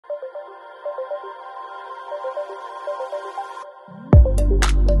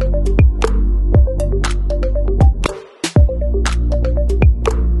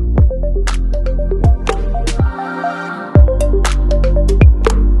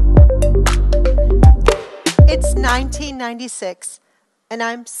It's 1996, and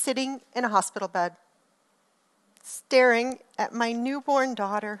I'm sitting in a hospital bed, staring at my newborn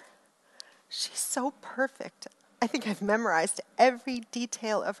daughter. She's so perfect. I think I've memorized every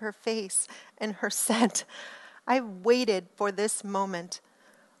detail of her face and her scent. I've waited for this moment.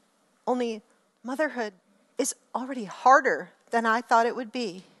 Only motherhood is already harder than I thought it would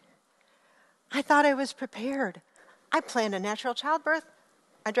be. I thought I was prepared. I planned a natural childbirth.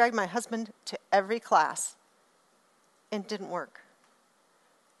 I dragged my husband to every class. It didn't work.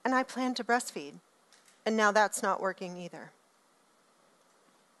 And I planned to breastfeed, and now that's not working either.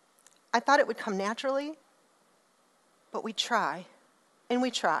 I thought it would come naturally, but we try,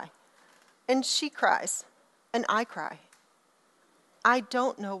 and she cries, and I cry. I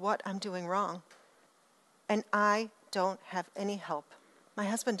don't know what I'm doing wrong, and I don't have any help. My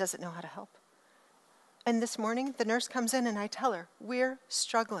husband doesn't know how to help. And this morning, the nurse comes in, and I tell her, we're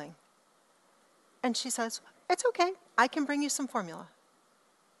struggling. And she says, it's okay, I can bring you some formula.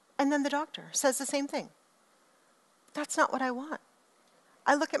 And then the doctor says the same thing. That's not what I want.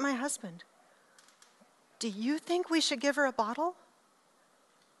 I look at my husband. Do you think we should give her a bottle?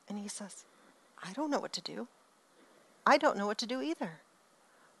 And he says, I don't know what to do. I don't know what to do either.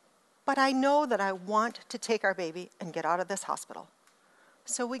 But I know that I want to take our baby and get out of this hospital.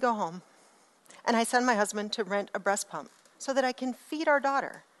 So we go home, and I send my husband to rent a breast pump so that I can feed our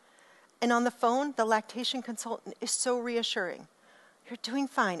daughter. And on the phone, the lactation consultant is so reassuring. You're doing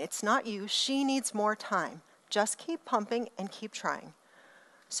fine. It's not you. She needs more time. Just keep pumping and keep trying.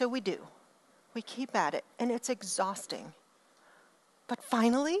 So we do. We keep at it, and it's exhausting. But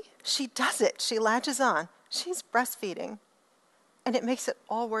finally, she does it. She latches on. She's breastfeeding, and it makes it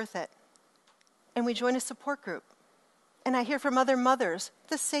all worth it. And we join a support group, and I hear from other mothers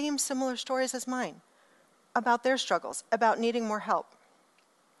the same similar stories as mine about their struggles, about needing more help.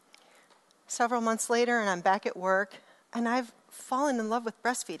 Several months later, and I'm back at work, and I've fallen in love with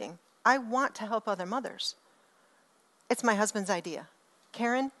breastfeeding. I want to help other mothers. It's my husband's idea.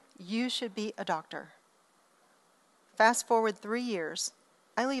 Karen, you should be a doctor. Fast forward 3 years,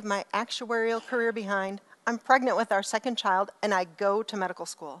 I leave my actuarial career behind, I'm pregnant with our second child, and I go to medical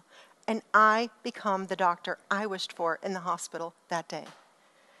school. And I become the doctor I wished for in the hospital that day.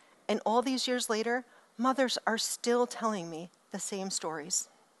 And all these years later, mothers are still telling me the same stories.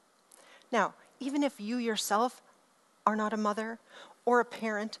 Now, even if you yourself are not a mother, or a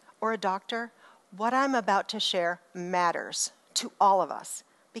parent, or a doctor, what I'm about to share matters to all of us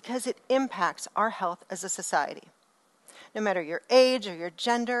because it impacts our health as a society. No matter your age or your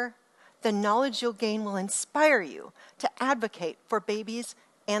gender, the knowledge you'll gain will inspire you to advocate for babies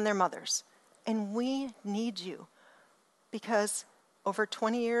and their mothers. And we need you because over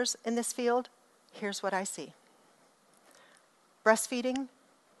 20 years in this field, here's what I see. Breastfeeding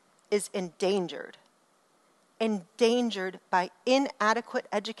is endangered by inadequate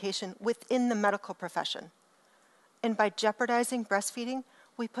education within the medical profession. And by jeopardizing breastfeeding,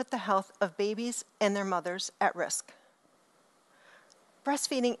 we put the health of babies and their mothers at risk.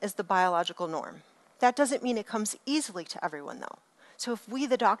 Breastfeeding is the biological norm. That doesn't mean it comes easily to everyone, though. So if we,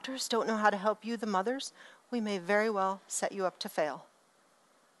 the doctors, don't know how to help you, the mothers, we may very well set you up to fail.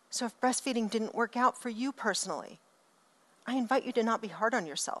 So if breastfeeding didn't work out for you personally, I invite you to not be hard on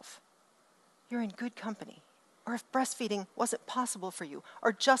yourself. You're in good company. Or if breastfeeding wasn't possible for you,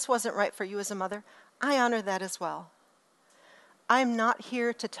 or just wasn't right for you as a mother, I honor that as well. I'm not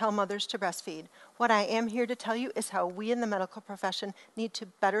here to tell mothers to breastfeed. What I am here to tell you is how we in the medical profession need to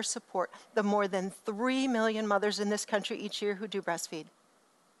better support the more than 3 million mothers in this country each year who do breastfeed.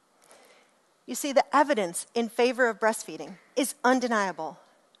 You see, the evidence in favor of breastfeeding is undeniable.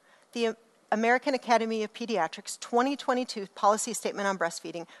 The American Academy of Pediatrics' 2022 policy statement on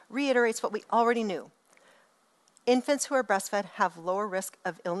breastfeeding reiterates what we already knew. Infants who are breastfed have lower risk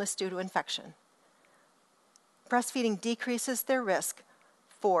of illness due to infection. Breastfeeding decreases their risk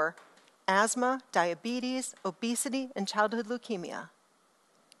for asthma, diabetes, obesity, and childhood leukemia.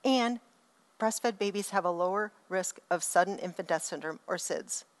 And breastfed babies have a lower risk of sudden infant death syndrome, or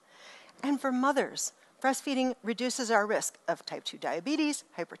SIDS. And for mothers, breastfeeding reduces our risk of type 2 diabetes,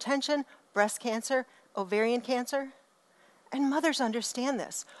 hypertension, breast cancer, ovarian cancer. And mothers understand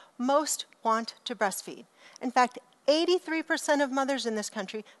this. Most want to breastfeed. In fact, 83% of mothers in this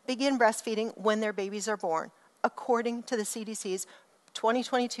country begin breastfeeding when their babies are born, according to the CDC's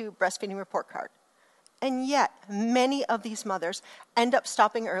 2022 breastfeeding report card. And yet, many of these mothers end up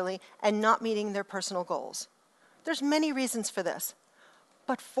stopping early and not meeting their personal goals. There's many reasons for this,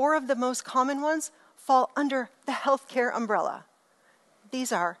 but 4 of the most common ones fall under the healthcare umbrella.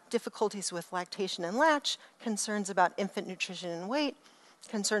 These are difficulties with lactation and latch, concerns about infant nutrition and weight,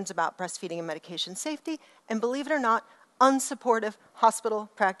 concerns about breastfeeding and medication safety, and believe it or not, unsupportive hospital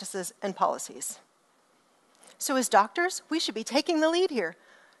practices and policies. So as doctors, we should be taking the lead here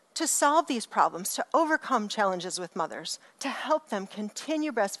to solve these problems, to overcome challenges with mothers, to help them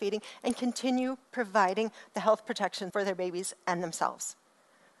continue breastfeeding and continue providing the health protection for their babies and themselves.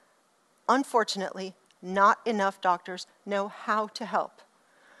 Unfortunately, not enough doctors know how to help,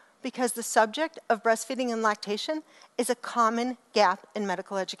 because the subject of breastfeeding and lactation is a common gap in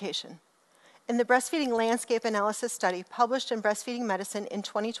medical education. In the Breastfeeding Landscape Analysis study published in Breastfeeding Medicine in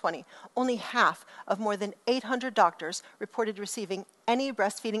 2020, only half of more than 800 doctors reported receiving any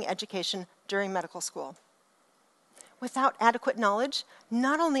breastfeeding education during medical school. Without adequate knowledge,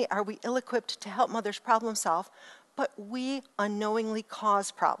 not only are we ill-equipped to help mothers problem solve, but we unknowingly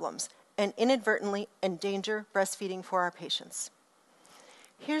cause problems and inadvertently endanger breastfeeding for our patients.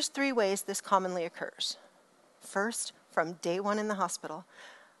 Here's 3 ways this commonly occurs. First, from day 1 in the hospital.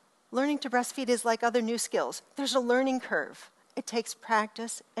 Learning to breastfeed is like other new skills. There's a learning curve. It takes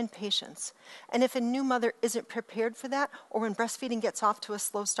practice and patience. And if a new mother isn't prepared for that, or when breastfeeding gets off to a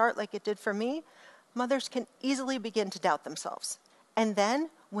slow start like it did for me, mothers can easily begin to doubt themselves. And then,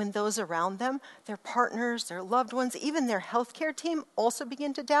 when those around them, their partners, their loved ones, even their healthcare team also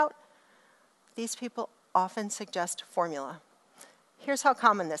begin to doubt, these people often suggest formula. Here's how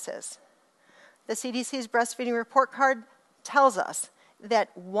common this is. The CDC's breastfeeding report card tells us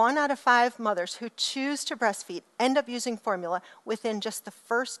that 1 out of 5 mothers who choose to breastfeed end up using formula within just the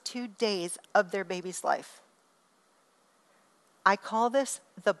first 2 days of their baby's life. I call this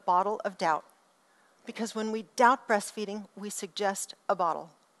the bottle of doubt, because when we doubt breastfeeding, we suggest a bottle.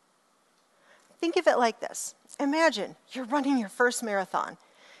 Think of it like this. Imagine you're running your first marathon,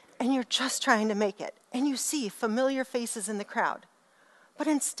 and you're just trying to make it, and you see familiar faces in the crowd. But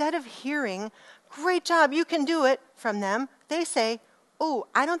instead of hearing, "Great job, you can do it," from them, they say, "Oh,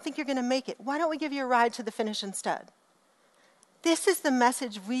 I don't think you're going to make it. Why don't we give you a ride to the finish instead?" This is the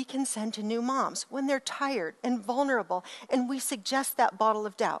message we can send to new moms when they're tired and vulnerable, and we suggest that bottle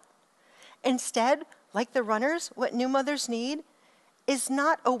of doubt. Instead, like the runners, what new mothers need is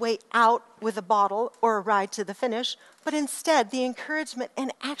not a way out with a bottle or a ride to the finish, but instead the encouragement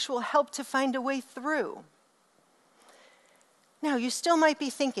and actual help to find a way through. Now, you still might be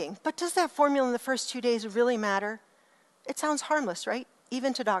thinking, but does that formula in the first 2 days really matter? It sounds harmless, right?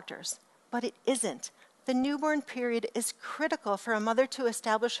 Even to doctors. But it isn't. The newborn period is critical for a mother to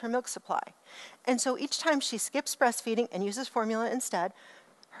establish her milk supply. And so each time she skips breastfeeding and uses formula instead,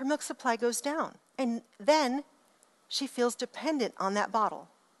 her milk supply goes down. And then she feels dependent on that bottle.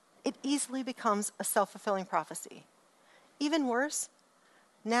 It easily becomes a self-fulfilling prophecy. Even worse,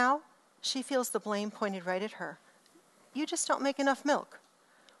 now she feels the blame pointed right at her. You just don't make enough milk.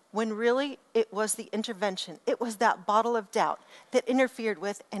 When really it was the intervention, it was that bottle of doubt that interfered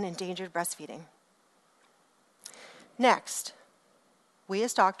with and endangered breastfeeding. Next, we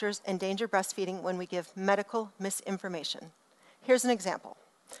as doctors endanger breastfeeding when we give medical misinformation. Here's an example.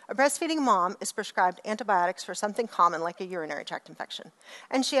 A breastfeeding mom is prescribed antibiotics for something common like a urinary tract infection.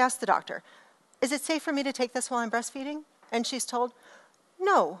 And she asks the doctor, "Is it safe for me to take this while I'm breastfeeding?" And she's told,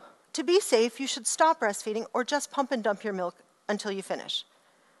 "No, to be safe, you should stop breastfeeding or just pump and dump your milk until you finish."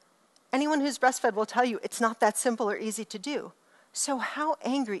 Anyone who's breastfed will tell you it's not that simple or easy to do. So how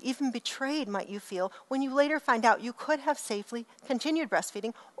angry, even betrayed, might you feel when you later find out you could have safely continued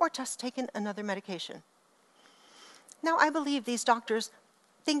breastfeeding or just taken another medication? Now, I believe these doctors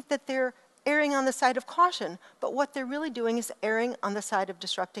think that they're erring on the side of caution, but what they're really doing is erring on the side of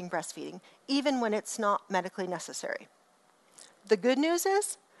disrupting breastfeeding, even when it's not medically necessary. The good news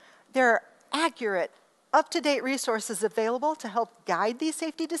is there are accurate, up-to-date resources available to help guide these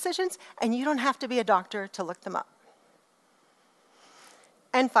safety decisions, and you don't have to be a doctor to look them up.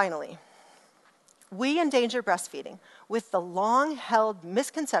 And finally, we endanger breastfeeding with the long-held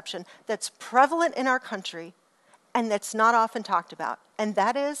misconception that's prevalent in our country and that's not often talked about, and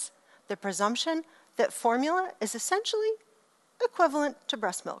that is the presumption that formula is essentially equivalent to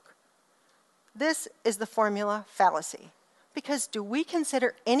breast milk. This is the formula fallacy. Because do we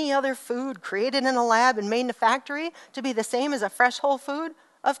consider any other food created in a lab and made in a factory to be the same as a fresh whole food?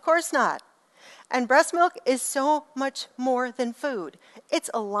 Of course not. And breast milk is so much more than food. It's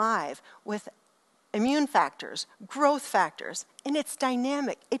alive with immune factors, growth factors, and it's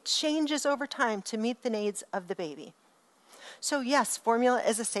dynamic. It changes over time to meet the needs of the baby. So yes, formula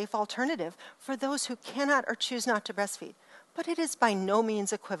is a safe alternative for those who cannot or choose not to breastfeed, but it is by no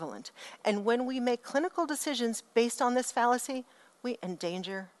means equivalent. And when we make clinical decisions based on this fallacy, we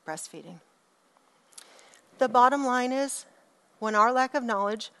endanger breastfeeding. The bottom line is, when our lack of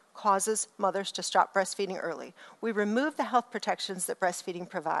knowledge causes mothers to stop breastfeeding early, we remove the health protections that breastfeeding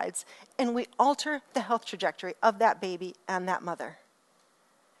provides, and we alter the health trajectory of that baby and that mother.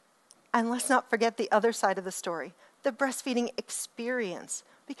 And let's not forget the other side of the story, the breastfeeding experience,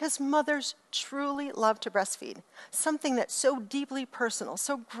 because mothers truly love to breastfeed, something that's so deeply personal,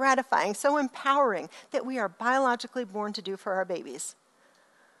 so gratifying, so empowering that we are biologically born to do for our babies.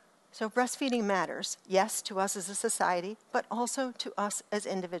 So breastfeeding matters, yes, to us as a society, but also to us as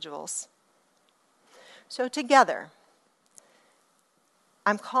individuals. So together,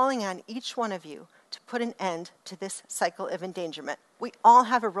 I'm calling on each one of you to put an end to this cycle of endangerment. We all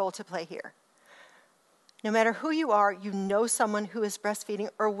have a role to play here. No matter who you are, you know someone who is breastfeeding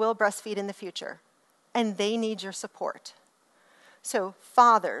or will breastfeed in the future, and they need your support. So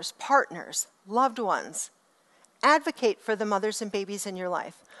fathers, partners, loved ones, advocate for the mothers and babies in your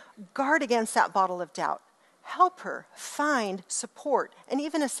life. Guard against that bottle of doubt. Help her find support and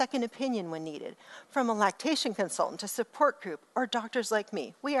even a second opinion when needed, from a lactation consultant, a support group, or doctors like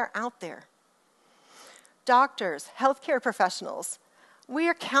me. We are out there. Doctors, healthcare professionals, we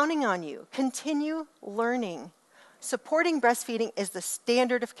are counting on you. Continue learning. Supporting breastfeeding is the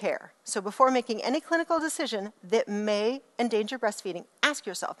standard of care. So before making any clinical decision that may endanger breastfeeding, ask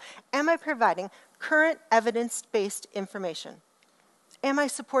yourself, am I providing current evidence-based information? Am I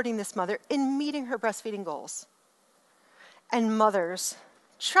supporting this mother in meeting her breastfeeding goals? And mothers,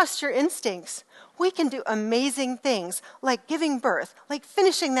 trust your instincts. We can do amazing things like giving birth, like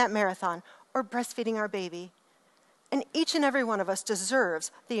finishing that marathon, or breastfeeding our baby. And each and every one of us deserves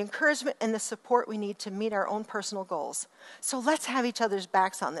the encouragement and the support we need to meet our own personal goals. So let's have each other's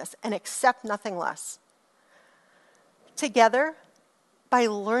backs on this and accept nothing less. Together, by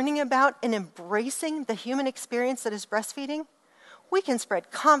learning about and embracing the human experience that is breastfeeding, we can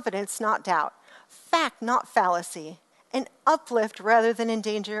spread confidence, not doubt, fact, not fallacy, and uplift rather than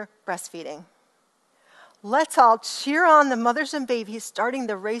endanger breastfeeding. Let's all cheer on the mothers and babies starting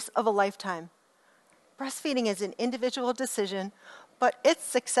the race of a lifetime. Breastfeeding is an individual decision, but its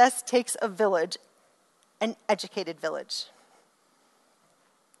success takes a village, an educated village.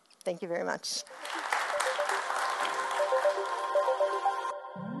 Thank you very much.